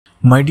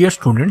My dear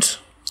students,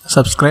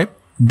 subscribe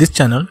this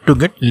channel to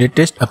get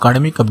latest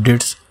academic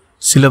updates,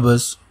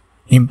 syllabus,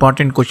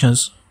 important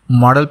questions,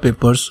 model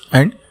papers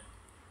and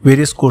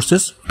various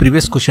courses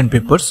previous question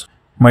papers.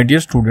 My dear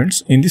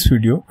students, in this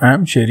video I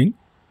am sharing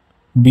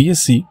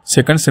BSc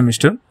second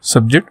semester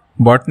subject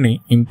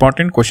Botany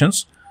Important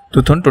Questions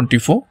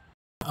 2024.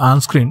 On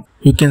screen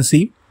you can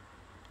see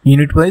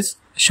unit wise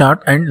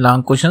short and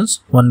long questions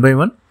one by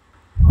one.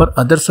 For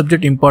other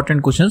subject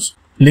important questions,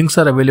 links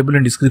are available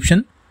in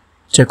description.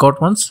 Check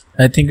out once.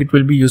 I think it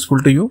will be useful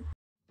to you.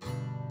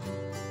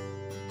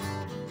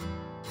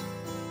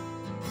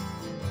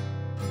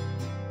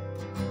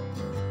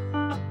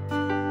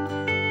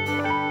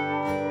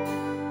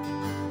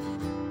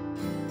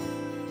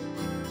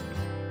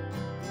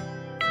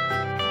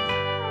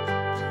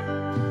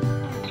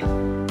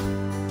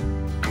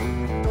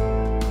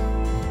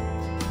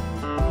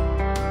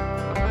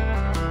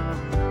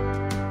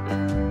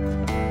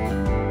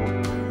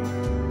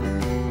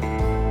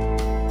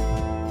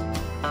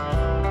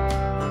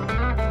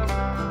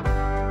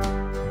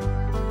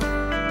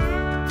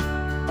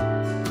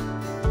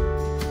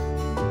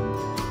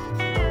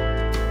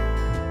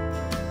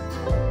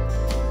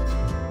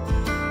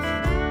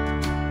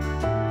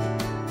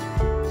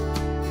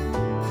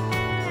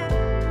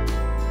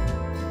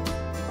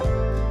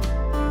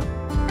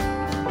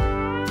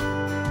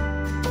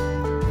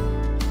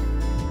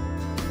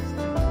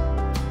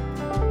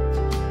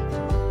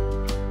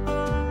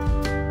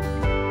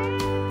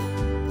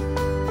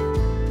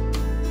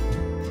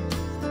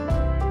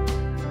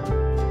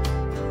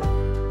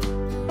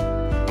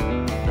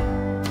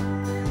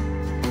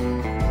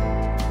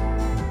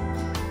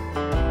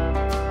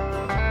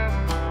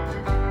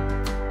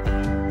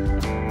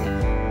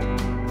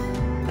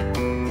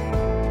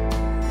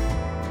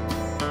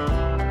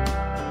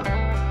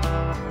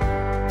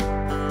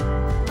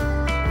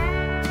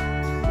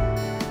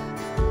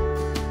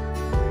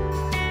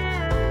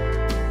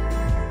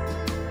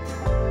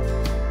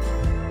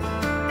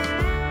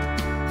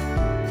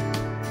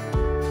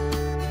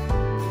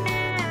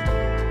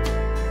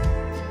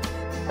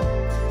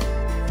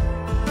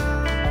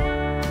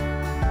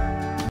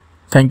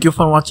 Thank you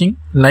for watching.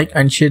 Like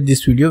and share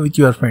this video with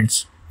your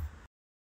friends.